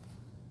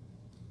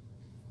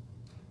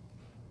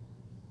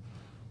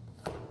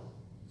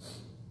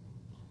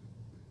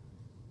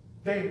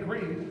 They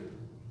agreed.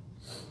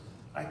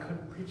 I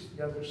couldn't preach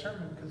the other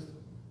sermon because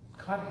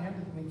God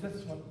handed me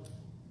this one.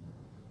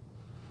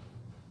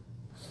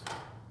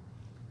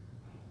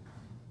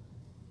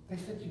 They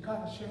said, you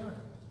got to share it.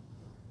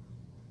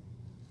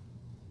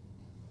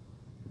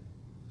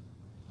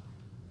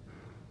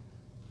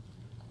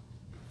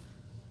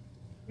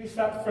 We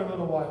sat for a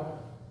little while,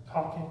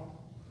 talking,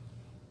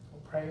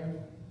 praying.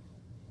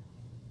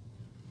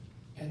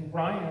 And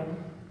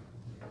Brian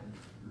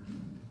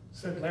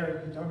said,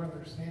 Larry, you don't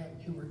understand.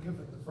 You were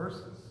given the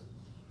verses.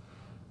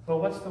 But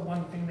what's the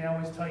one thing they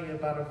always tell you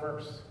about a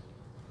verse?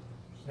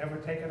 Never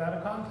take it out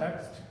of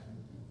context.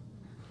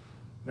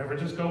 Never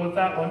just go with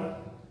that one.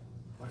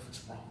 What if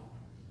it's wrong?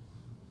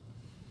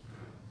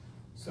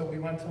 So we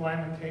went to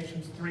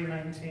Lamentations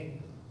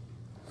 3:19.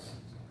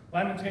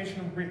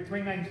 Lamentation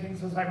 3:19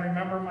 says, I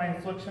remember my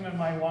affliction and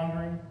my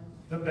wandering,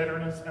 the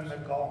bitterness and the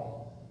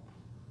gall.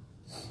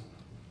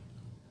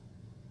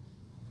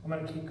 I'm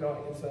going to keep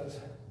going. It says,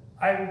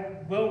 I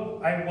will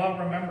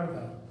remember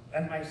them,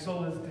 and my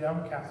soul is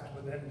downcast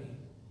within me.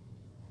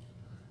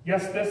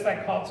 Yes, this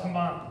I call to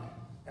mind,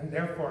 and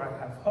therefore I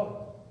have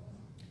hope.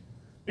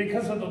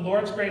 Because of the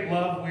Lord's great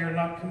love, we are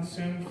not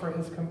consumed, for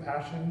his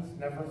compassions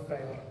never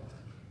fail.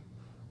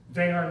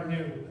 They are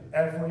new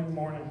every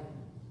morning.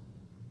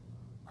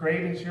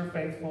 Great is your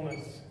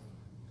faithfulness.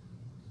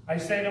 I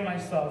say to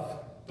myself,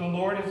 the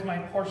Lord is my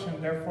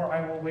portion, therefore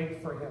I will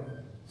wait for him.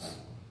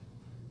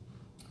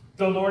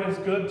 The Lord is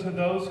good to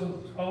those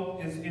whose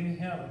hope is in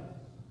him,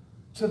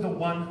 to the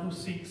one who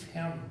seeks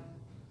him.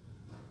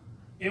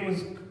 It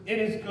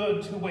is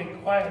good to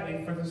wait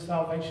quietly for the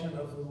salvation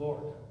of the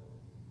Lord.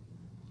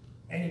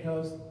 And he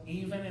goes,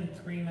 even in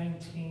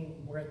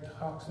 3:19, where it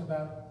talks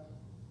about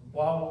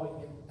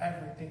wallowing in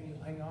everything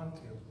you hang on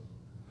to,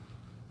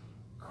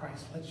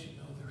 Christ lets you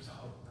know there's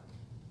hope.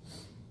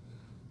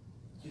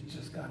 You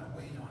just got to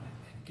wait on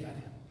it and get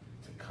him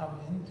to come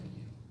into you.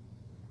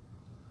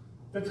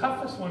 The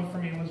toughest one for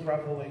me was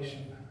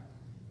Revelation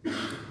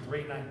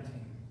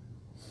 3:19.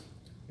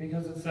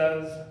 Because it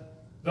says,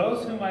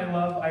 those whom I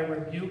love, I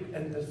rebuke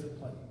and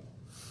discipline.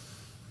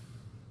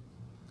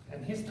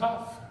 And he's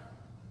tough.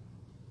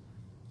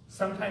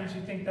 Sometimes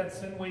you think that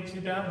sin weights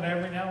you down, but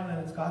every now and then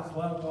it's God's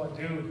love going,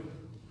 dude,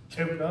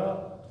 tip it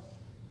up.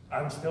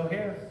 I'm still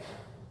here.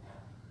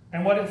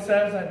 And what it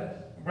says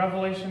at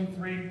Revelation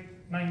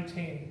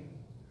 3:19.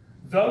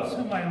 Those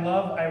whom I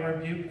love, I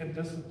rebuke and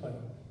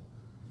discipline.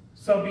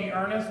 So be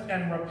earnest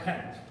and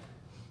repent.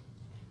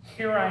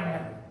 Here I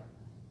am.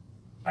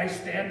 I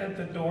stand at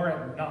the door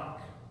and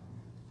knock.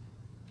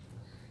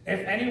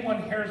 If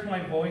anyone hears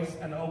my voice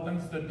and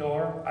opens the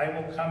door, I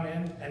will come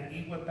in and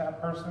eat with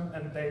that person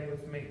and they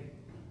with me.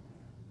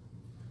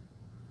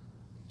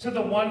 To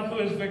the one who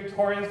is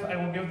victorious, I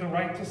will give the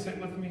right to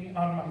sit with me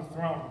on my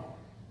throne,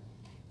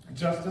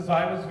 just as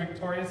I was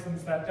victorious and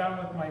sat down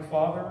with my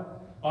Father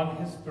on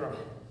his throne.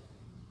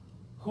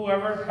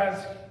 Whoever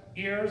has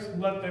ears,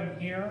 let them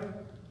hear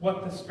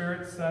what the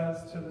Spirit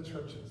says to the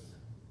churches.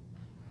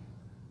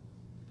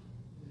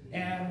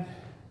 And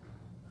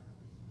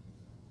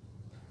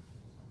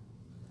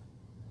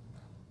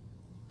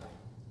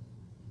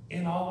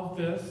in all of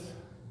this,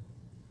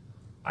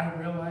 I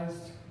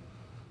realized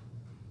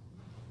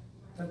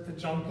that the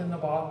junk in the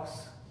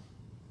box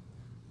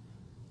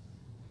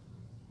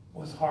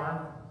was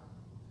harm,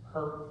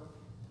 hurt,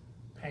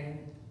 pain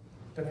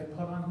that I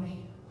put on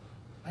me.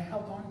 I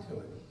held on to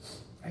it.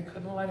 I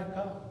couldn't let it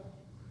go.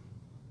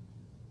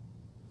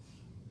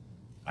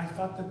 I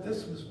thought that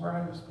this was where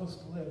I was supposed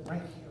to live,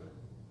 right here.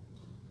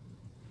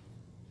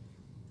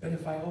 That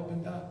if I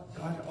opened up,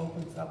 God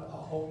opens up a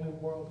whole new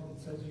world and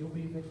says, you'll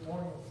be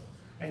victorious.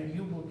 And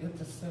you will get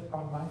to sit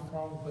on my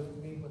throne with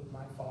me, with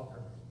my Father.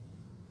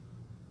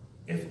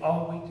 If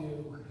all we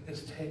do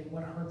is take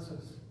what hurts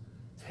us,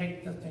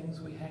 take the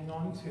things we hang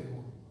on to,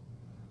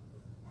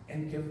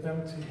 and give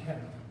them to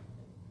him.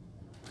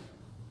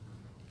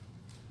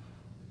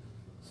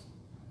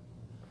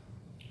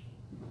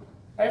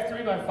 I have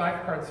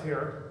 3x5 cards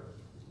here.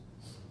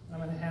 I'm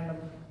going to hand them,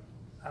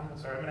 I'm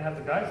going to have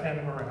the guys hand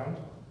them around.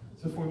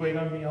 So if we wait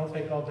on me, I'll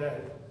take all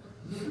day.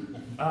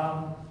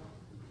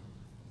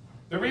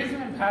 The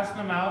reason I'm passing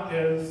them out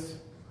is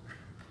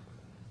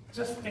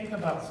just think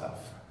about stuff.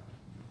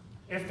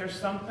 If there's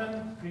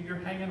something that you're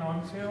hanging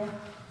on to,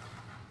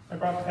 I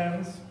brought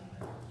pens.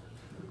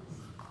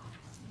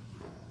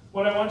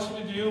 What I want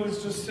you to do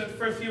is just sit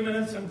for a few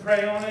minutes and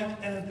pray on it.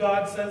 And if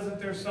God says that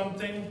there's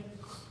something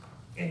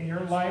in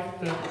your life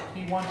that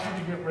he wants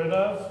you to get rid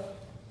of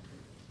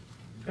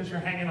because you're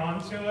hanging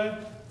on to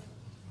it,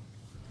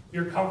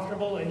 you're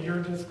comfortable in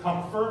your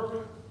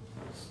discomfort,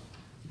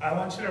 I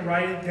want you to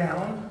write it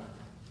down.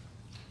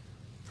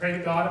 Pray to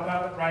God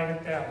about it, write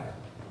it down.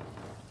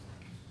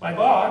 My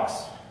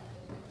box,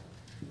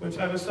 which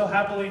I was so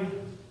happily,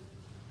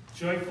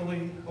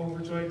 joyfully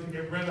overjoyed to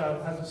get rid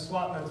of, has a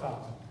slot in the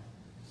top.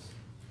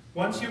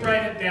 Once you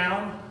write it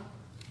down,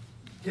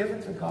 give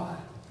it to God.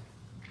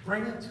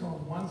 Bring it to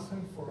him once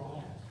and for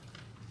all.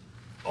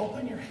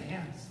 Open your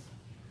hands.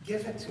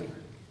 Give it to him.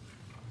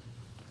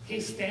 He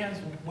stands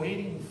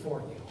waiting for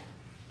you,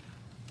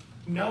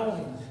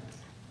 knowing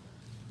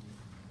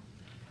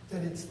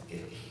that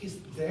he's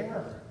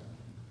there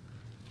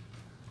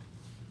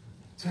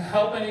to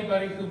help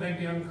anybody who may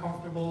be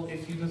uncomfortable.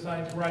 If you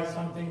decide to write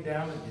something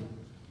down and you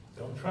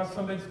don't trust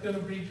somebody's going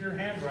to read your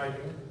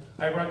handwriting,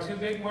 I brought 2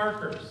 big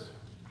markers,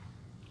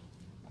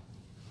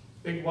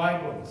 big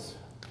wide ones.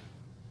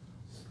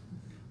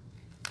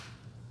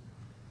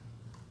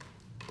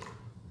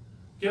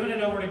 Giving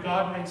it over to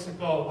God makes it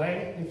go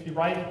away. If you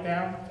write it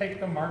down, take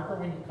the marker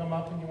when you come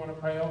up and you want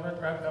to pray over it,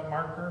 grab that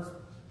marker,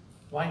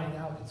 line it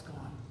out, it's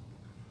gone.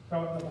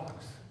 Throw it in the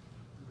box.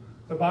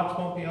 The box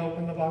won't be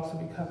open, the box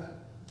will be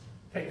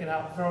taken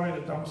out, throw it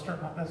in a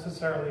dumpster, not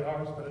necessarily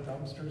ours, but a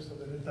dumpster so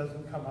that it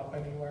doesn't come up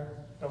anywhere.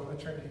 Don't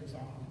put your names on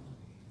it.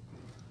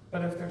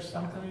 But if there's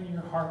something in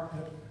your heart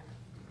that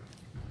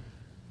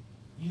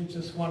you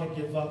just want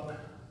to give up,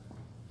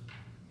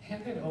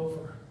 hand it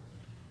over.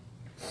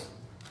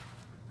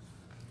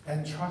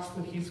 And trust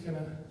that he's going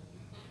to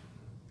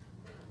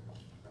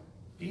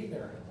be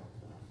there.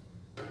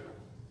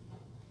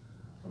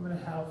 I'm going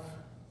to have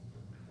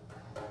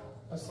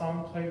a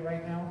song played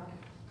right now.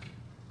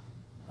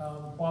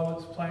 While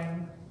it's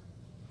playing,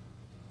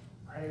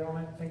 pray on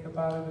it, think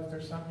about it. If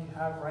there's something you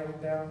have, write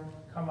it down.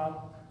 Come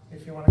up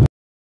if you want to.